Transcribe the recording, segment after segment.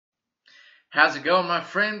How's it going, my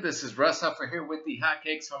friend? This is Russ Huffer here with the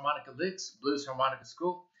Hotcakes Harmonica Licks Blues Harmonica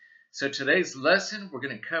School. So today's lesson, we're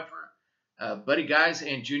going to cover Buddy Guy's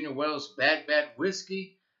and Junior Wells' Bad Bad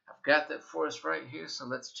Whiskey. I've got that for us right here, so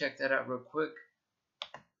let's check that out real quick.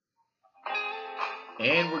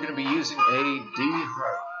 And we're going to be using a D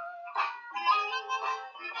harp.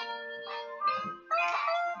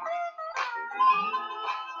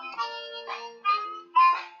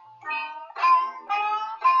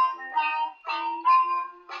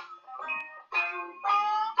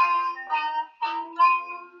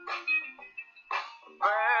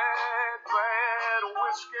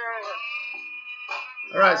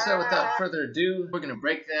 Alright, so without further ado, we're going to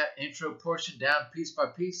break that intro portion down piece by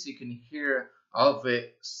piece so you can hear all of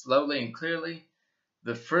it slowly and clearly.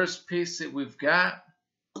 The first piece that we've got,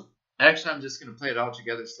 actually I'm just going to play it all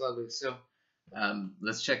together slowly, so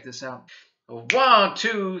let's check this out. 1,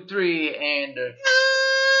 2, 3, and...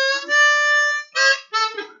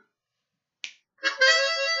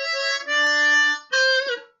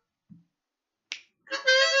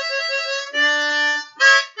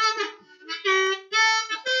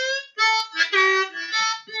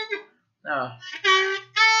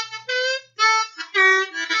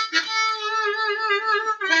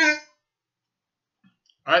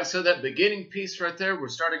 Alright, so that beginning piece right there, we're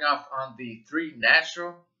starting off on the 3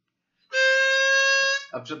 natural,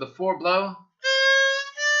 up to the 4 blow,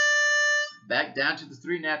 back down to the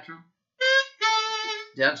 3 natural,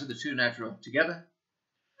 down to the 2 natural, together.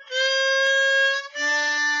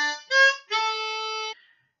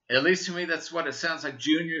 At least to me, that's what it sounds like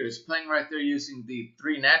Junior is playing right there using the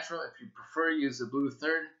 3 natural. If you prefer, use the blue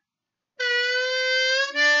 3rd.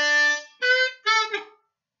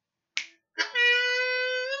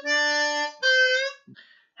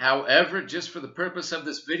 However, just for the purpose of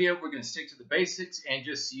this video, we're going to stick to the basics and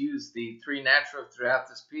just use the 3 natural throughout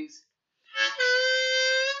this piece.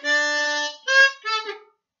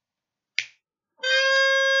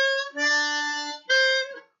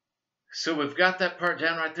 So we've got that part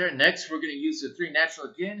down right there. Next, we're going to use the 3 natural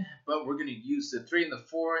again, but we're going to use the 3 and the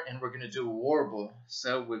 4, and we're going to do a warble.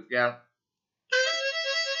 So we've got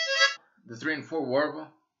the 3 and 4 warble,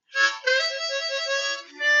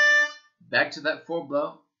 back to that 4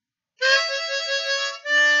 blow,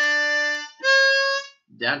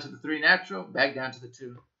 down to the 3 natural, back down to the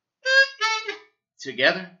 2,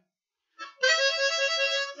 together.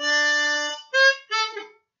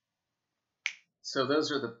 So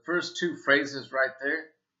those are the first 2 phrases right there.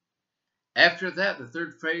 After that, the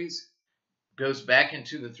 3rd phrase goes back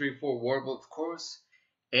into the 3-4 warble, of course,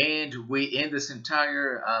 and we end this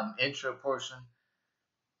entire intro portion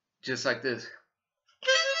just like this.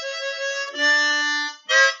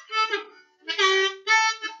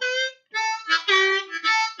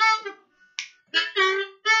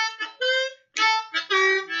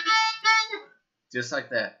 Just like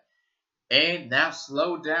that. And now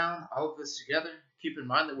slow down all of this together. Keep in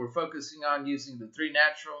mind that we're focusing on using the 3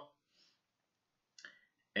 natural.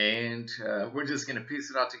 And we're just going to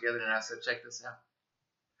piece it all together now. So check this out.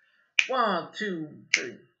 1, 2,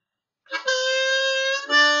 3.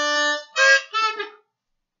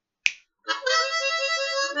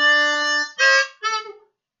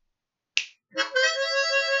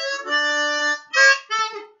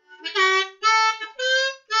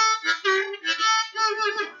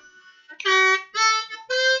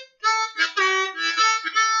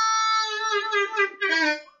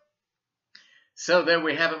 So there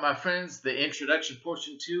we have it, my friends, the introduction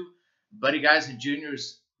portion to Buddy Guy's and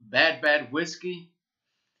Junior's Bad Bad Whiskey.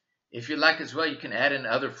 If you like as well, you can add in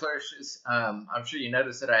other flourishes. I'm sure you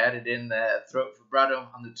noticed that I added in the throat vibrato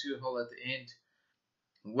on the 2-hole at the end.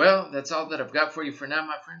 Well, that's all that I've got for you for now,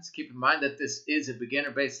 my friends. Keep in mind that this is a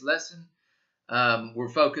beginner-based lesson. We're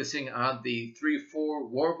focusing on the 3-4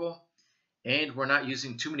 warble, and we're not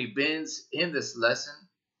using too many bends in this lesson.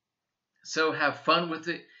 So have fun with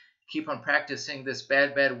it. Keep on practicing this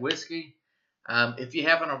Bad Bad Whiskey. If you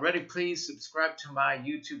haven't already, please subscribe to my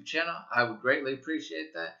YouTube channel. I would greatly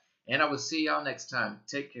appreciate that. And I will see y'all next time.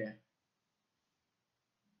 Take care.